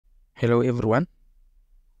Hello everyone,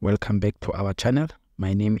 welcome back to our channel.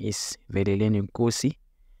 My name is Veleleni Nkosi.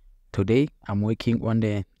 Today I'm working on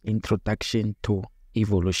the introduction to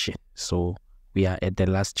evolution. So we are at the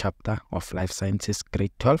last chapter of Life Sciences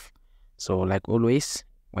grade 12. So like always,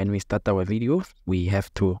 when we start our video, we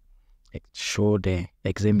have to show the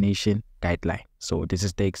examination guideline. So this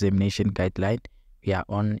is the examination guideline. We are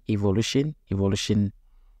on evolution. Evolution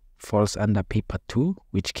falls under paper 2,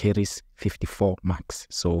 which carries 54 marks,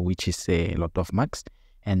 so which is a lot of marks.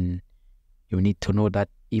 And you need to know that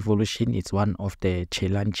evolution is one of the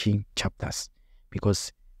challenging chapters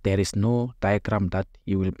because there is no diagram that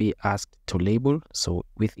you will be asked to label. So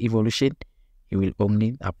with evolution, you will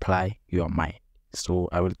only apply your mind. So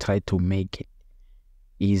I will try to make it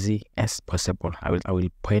easy as possible. I will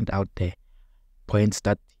point out the points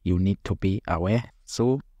that you need to be aware.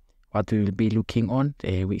 So what we will be looking on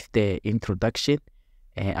with the introduction,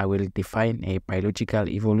 I will define a biological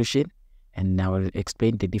evolution, and I will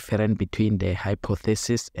explain the difference between the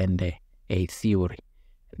hypothesis and a theory.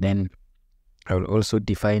 Then I will also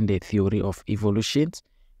define the theory of evolutions,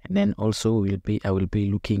 and then also I will be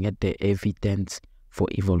looking at the evidence for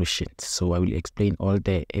evolution. So I will explain all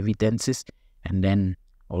the evidences, and then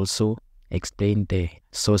also explain the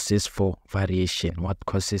sources for variation, what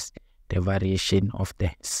causes the variation of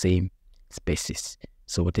the same species.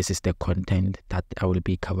 So this is the content that I will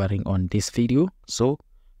be covering on this video. So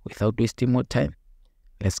without wasting more time,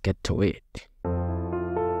 let's get to it.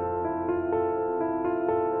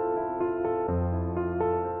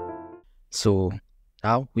 So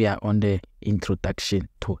now we are on the introduction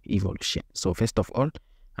to evolution. So first of all,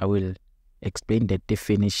 I will explain the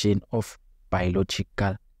definition of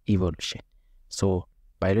biological evolution. So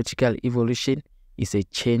biological evolution is a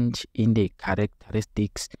change in the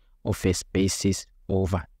characteristics of a species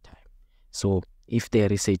over time. So if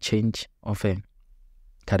there is a change of a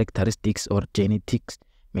characteristics or genetics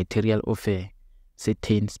material of a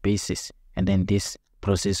certain species, and then this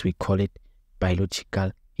process we call it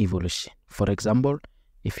biological evolution. For example,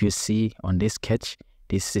 if you see on this sketch,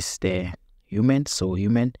 this is the human. So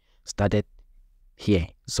human started here.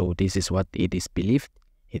 So this is what it is believed.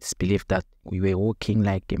 It's believed that we were walking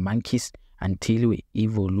like monkeys until we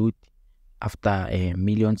evolved after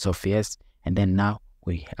millions of years, and then now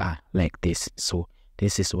we are like this. So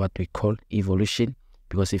this is what we call evolution,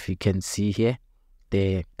 because if you can see here,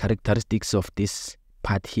 the characteristics of this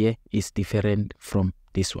part here is different from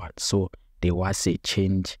this one. So there was a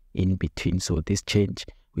change in between. So this change,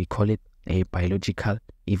 we call it a biological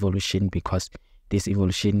evolution, because this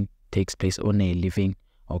evolution takes place on a living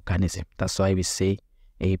organism. That's why we say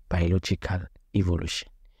a biological evolution.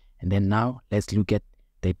 And then now let's look at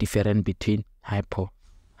the difference between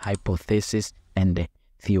hypothesis and the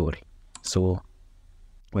theory. So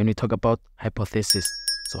when we talk about hypothesis,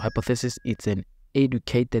 so hypothesis is an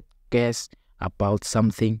educated guess about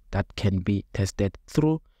something that can be tested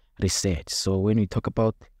through research. So when we talk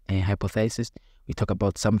about a hypothesis, we talk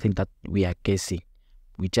about something that we are guessing.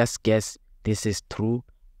 We just guess this is true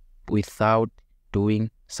without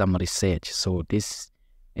doing some research. So this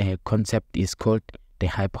concept is called the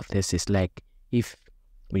hypothesis. Like if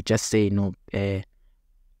we just say,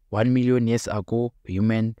 1 million years ago,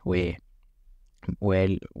 humans were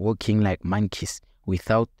walking like monkeys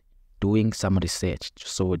without doing some research.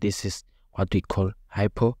 So this is what we call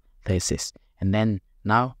hypothesis. And then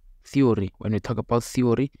now theory. When we talk about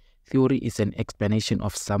theory, theory is an explanation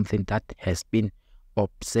of something that has been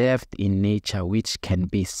observed in nature, which can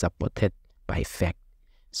be supported by fact.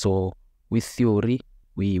 So with theory,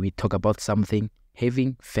 we talk about something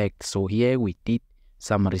having fact. So here we did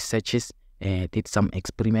some researches, did some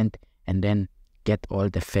experiment, and then get all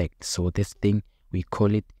the facts. So this thing, we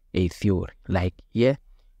call it a theory. Like here,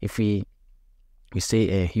 if we say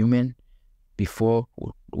a human before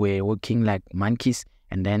we're walking like monkeys,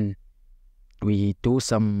 and then if we do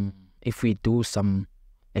some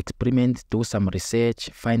experiments, do some research,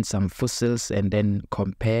 find some fossils, and then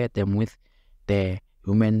compare them with the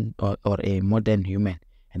human or a modern human.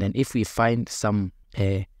 And then if we find some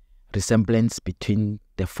resemblance between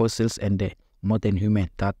the fossils and the modern human,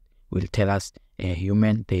 that will tell us a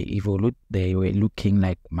human, they were looking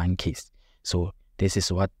like monkeys. So this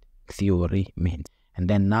is what theory means. And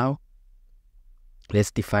then now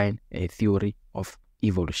let's define a theory of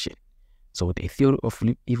evolution. So the theory of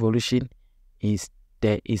evolution is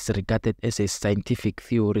regarded as a scientific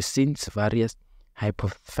theory since various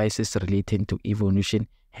hypotheses relating to evolution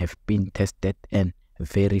have been tested and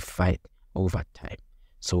verified over time.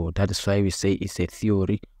 So that is why we say it's a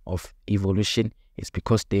theory of evolution. It's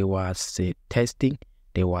because there was testing,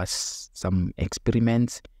 there was some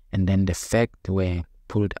experiments, and then the facts were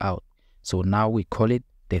pulled out. So now we call it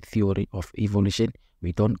the theory of evolution.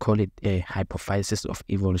 We don't call it a hypothesis of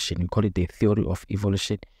evolution. We call it the theory of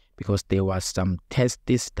evolution because there was some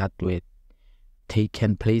tests that were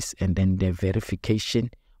taken place, and then the verification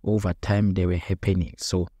over time they were happening.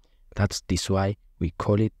 So that's this why we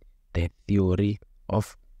call it the theory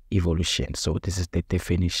of evolution. So this is the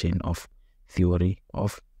definition of theory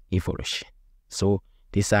of evolution. So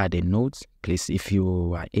these are the notes. Please, if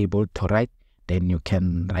you are able to write, then you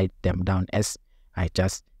can write them down as I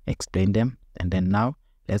just explained them. And then now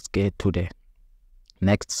let's get to the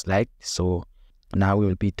next slide. So now we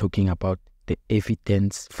will be talking about the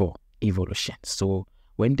evidence for evolution. So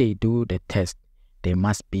when they do the test, there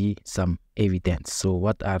must be some evidence. So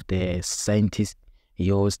what are the scientists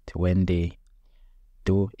used when they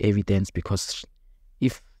do evidence? Because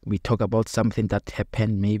if we talk about something that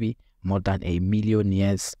happened maybe more than 1 million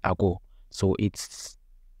years ago, so it's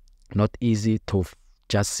not easy to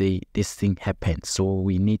just say this thing happened. So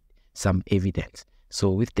we need some evidence. So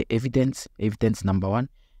with the evidence number one,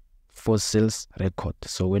 fossils record.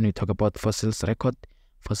 So when we talk about fossils record,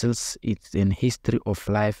 fossils, it's in history of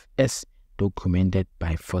life as documented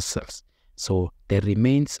by fossils. So the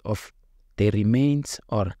remains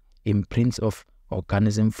or imprints of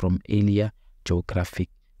organism from earlier geographic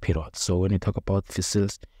periods. So when we talk about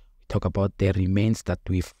fossils, we talk about the remains that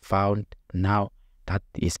we found now that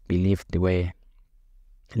is believed they were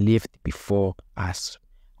lived before us,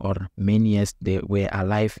 or many years they were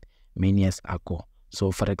alive many years ago.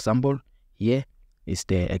 So for example, here is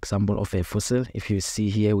the example of a fossil. If you see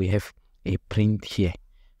here, we have a print here.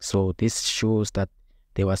 So this shows that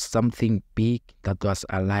there was something big that was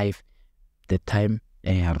alive the time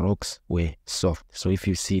rocks were soft. So if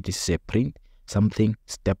you see, this is a print, something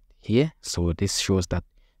stepped here. So this shows that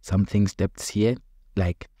something stepped here,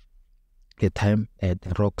 like the time the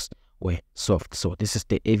rocks were soft. So this is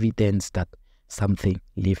the evidence that something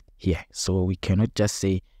lived here. So we cannot just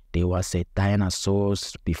say there was a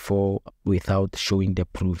dinosaurs before without showing the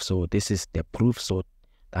proof. So this is the proof. So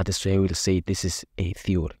that is why we'll say this is a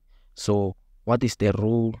theory. So what is the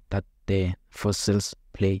role that the fossils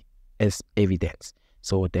play as evidence?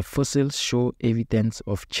 So the fossils show evidence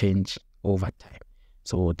of change over time.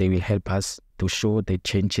 So they will help us to show the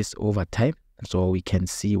changes over time, so we can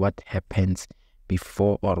see what happens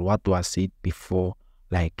before, or what was it before,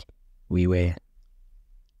 like we were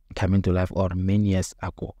coming to life or many years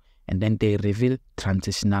ago. And then they reveal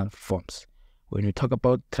transitional forms. When we talk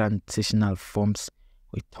about transitional forms,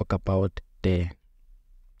 we talk about the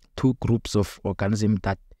two groups of organisms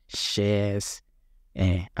that shares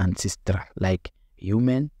ancestral, like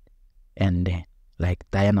human and like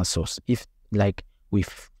dinosaurs. If like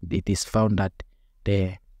it is found that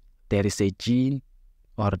there is a gene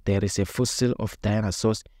or there is a fossil of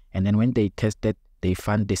dinosaurs, and then when they tested, they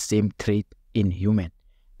found the same trait in human.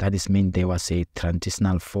 That is mean there was a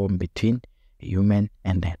transitional form between human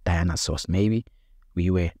and the dinosaurs. Maybe we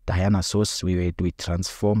were dinosaurs, we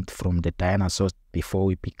transformed from the dinosaurs before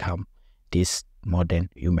we become this modern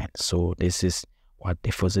human. So this is what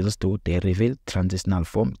the fossils do. They reveal transitional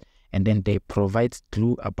forms, and then they provide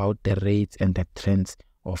clue about the rates and the trends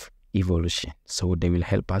of evolution. So they will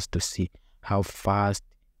help us to see how fast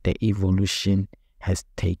the evolution has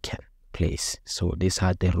taken place. So these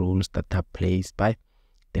are the rules that are placed by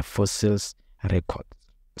the fossils record.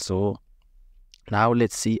 So now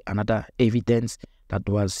let's see another evidence that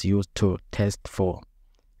was used to test for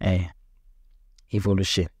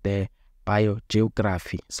evolution, the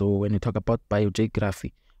biogeography. So when we talk about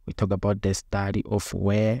biogeography, we talk about the study of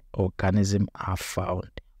where organisms are found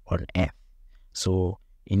on Earth. So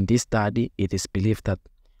in this study, it is believed that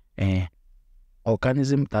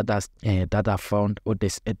organisms that are found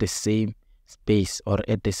at the same space or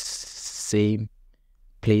at the same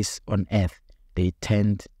place on Earth, they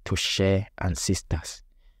tend to share ancestors.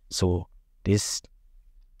 So this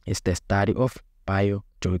is the study of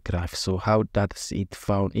biogeography. So how does it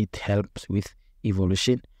found it helps with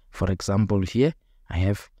evolution? For example, here I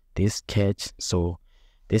have this sketch. So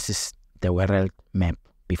this is the world map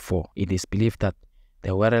before. It is believed that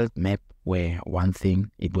the world map were one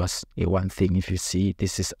thing. It was a one thing. If you see,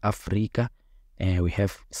 this is Africa, and we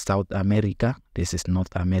have South America. This is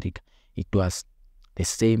North America. It was the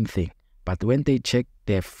same thing. But when they checked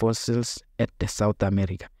the fossils at the South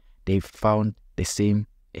America, they found the same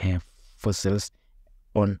fossils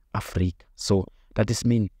on Africa. So that is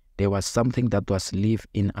mean there was something that was live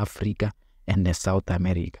in Africa and the South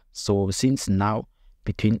America. So since now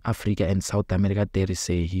between Africa and South America there is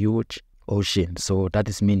a huge ocean. So that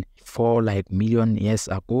is mean for like million years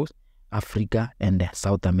ago, Africa and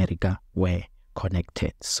South America were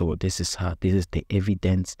connected. So this is the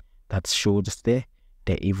evidence that shows the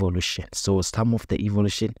evolution. So some of the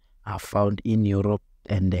evolution are found in Europe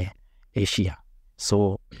and Asia.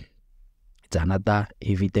 So it's another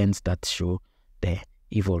evidence that show the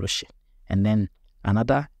evolution. And then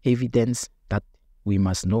another evidence that we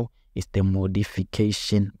must know is the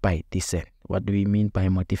modification by descent. What do we mean by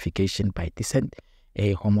modification by descent?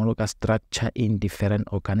 A homologous structure in different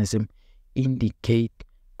organisms indicate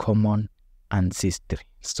common ancestry.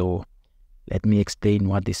 So let me explain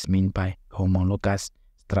what this means by homologous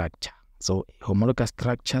structure. So homologous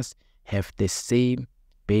structures have the same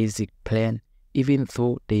basic plan, even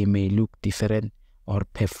though they may look different or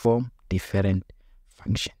perform different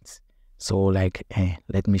functions. So like,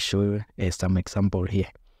 let me show you some example here.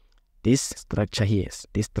 This structure here,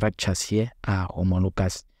 these structures here are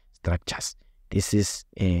homologous structures. This is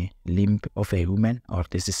a limb of a human, or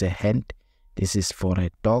this is a hand. This is for a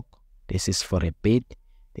dog. This is for a bird.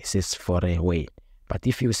 This is for a whale. But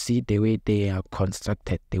if you see the way they are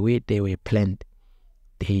constructed, the way they were planned,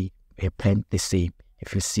 they were planned the same.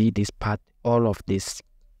 If you see this part, all of this,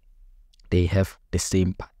 they have the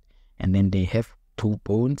same part. And then they have two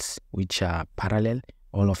bones which are parallel.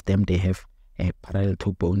 All of them, they have a parallel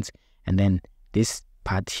two bones. And then this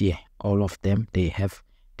part here, all of them, they have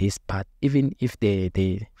this part, even if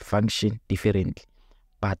they function differently.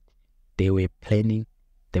 But they were planning,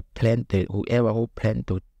 whoever who planned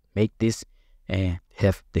to make this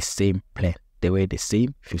have the same plan. They were the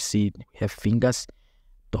same. If you see, we have fingers.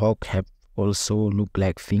 Dog have also look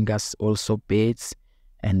like fingers, also birds,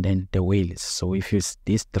 and then the whales. So if you see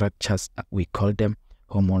these structures, we call them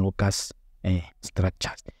homologous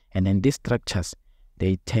structures. And then these structures,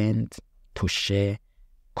 they tend to share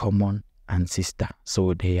common ancestor.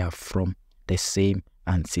 So they are from the same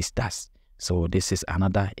ancestors. So this is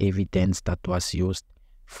another evidence that was used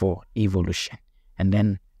for evolution. And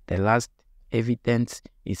then the last evidence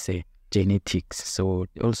is genetics. So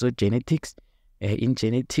also genetics, in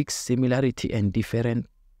genetics, similarity and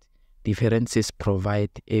differences provide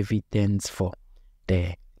evidence for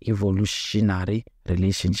the evolutionary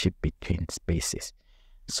relationship between species.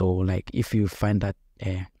 So like if you find that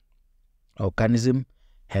organism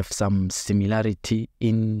have some similarity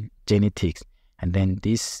in genetics, and then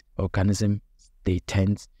this organism, they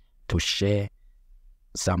tend to share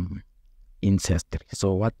some ancestry.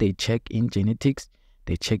 So what they check in genetics,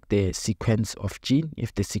 they check the sequence of gene.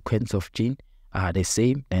 If the sequence of gene are the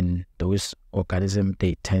same, then those organisms,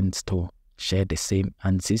 they tend to share the same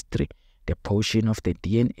ancestry. The portion of the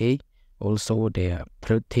DNA, also their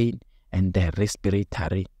protein and their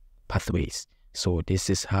respiratory pathways. So this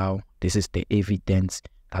is the evidence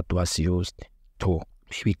that was used to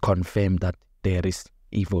maybe confirm that there is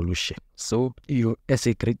evolution. So you, as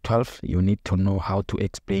a grade 12, you need to know how to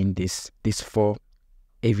explain these four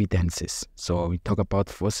evidences. So we talk about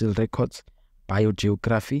fossil records,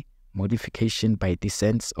 biogeography, modification by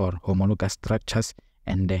descent or homologous structures,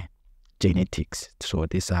 and genetics. So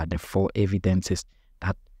these are the four evidences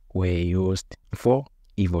that were used for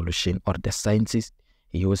evolution, or the scientists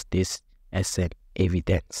used this as an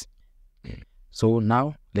evidence. So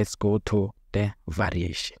now let's go to the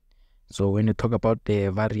variation. So when you talk about the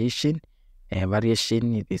variation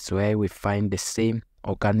is where we find the same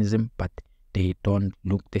organism, but they don't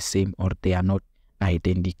look the same, or they are not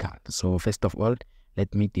identical. So first of all,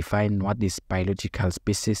 let me define what is biological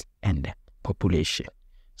species and population.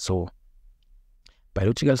 So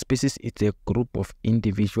biological species is a group of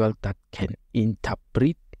individuals that can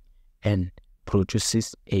interbreed and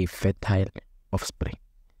produces a fertile offspring.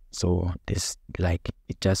 So this, like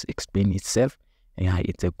it just explains itself.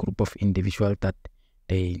 It's a group of individuals that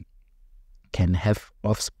they can have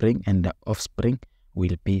offspring, and the offspring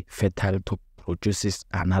will be fertile to produces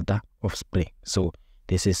another offspring. So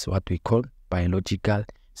this is what we call biological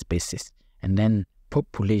species. And then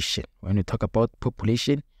population. When we talk about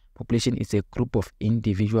population is a group of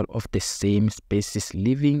individuals of the same species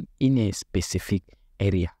living in a specific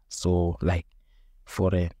area. So like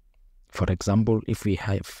for example, if we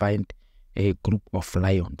find a group of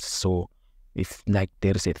lions, so if like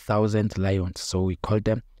there's 1,000 lions, so we call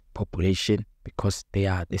them population because they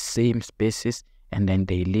are the same species and then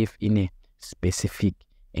they live in a specific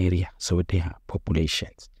area, so they are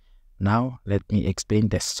populations. Now let me explain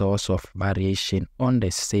the source of variation on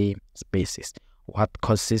the same species. What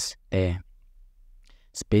causes a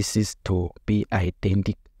species to be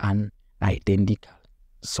unidentical?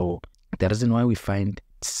 So the reason why we find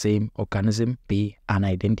same organism be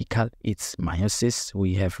unidentical, it's meiosis.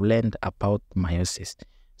 We have learned about meiosis.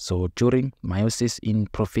 So during meiosis in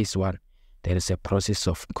prophase 1, there is a process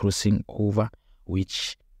of crossing over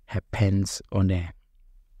which happens on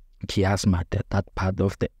chiasma, that part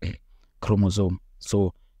of the chromosome.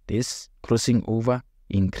 So this crossing over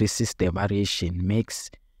increases the variation,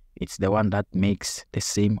 it's the one that makes the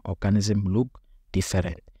same organism look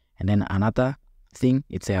different. And then another thing,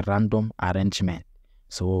 it's a random arrangement.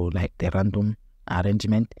 So like the random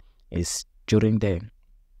arrangement is during the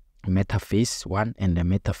metaphase 1 and the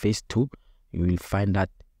metaphase 2, you will find that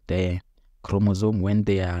the chromosome, when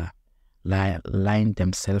they are line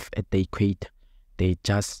themselves at the equator, they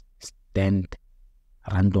just stand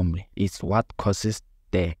randomly. It's what causes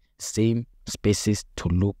the same species to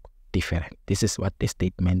look different. This is what the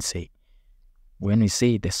statement say. When we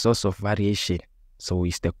say the source of variation, so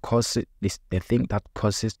it's the thing that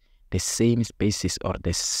causes the same species or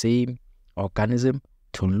the same organism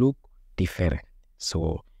to look different.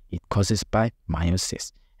 So it causes by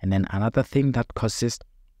meiosis. And then another thing that causes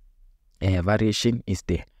variation is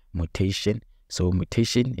the mutation. So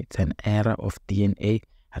mutation, it's an error of DNA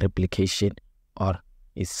replication, or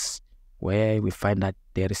it's where we find that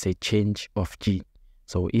there is a change of gene.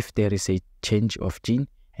 So if there is a change of gene,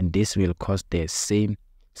 and this will cause the same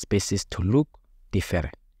species to look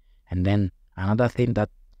different. And then another thing that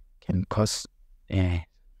can cause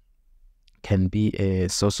can be a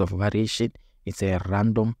source of variation, it's a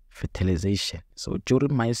random fertilization. So during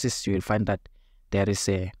meiosis, you will find that there is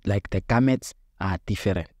the gametes are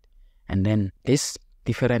different, and then these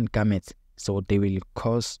different gametes, so they will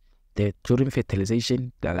cause during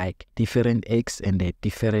fertilization, the different eggs and the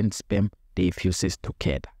different sperm, they fuses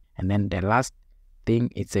together. And then the last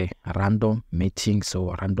thing, it's a random mating.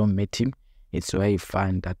 So random mating, it's where you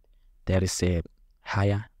find that there is a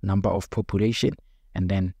higher number of population, and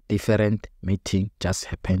then different mating just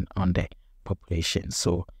happen on the population.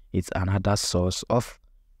 So it's another source of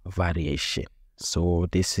variation. So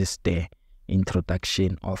this is the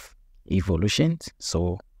introduction of evolution.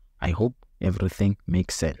 So I hope everything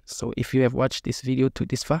makes sense. So if you have watched this video to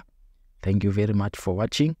this far, thank you very much for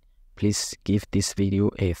watching. Please give this video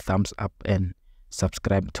a thumbs up and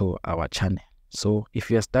subscribe to our channel. So if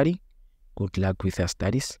you are studying, good luck with your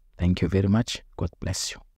studies. Thank you very much. God bless you.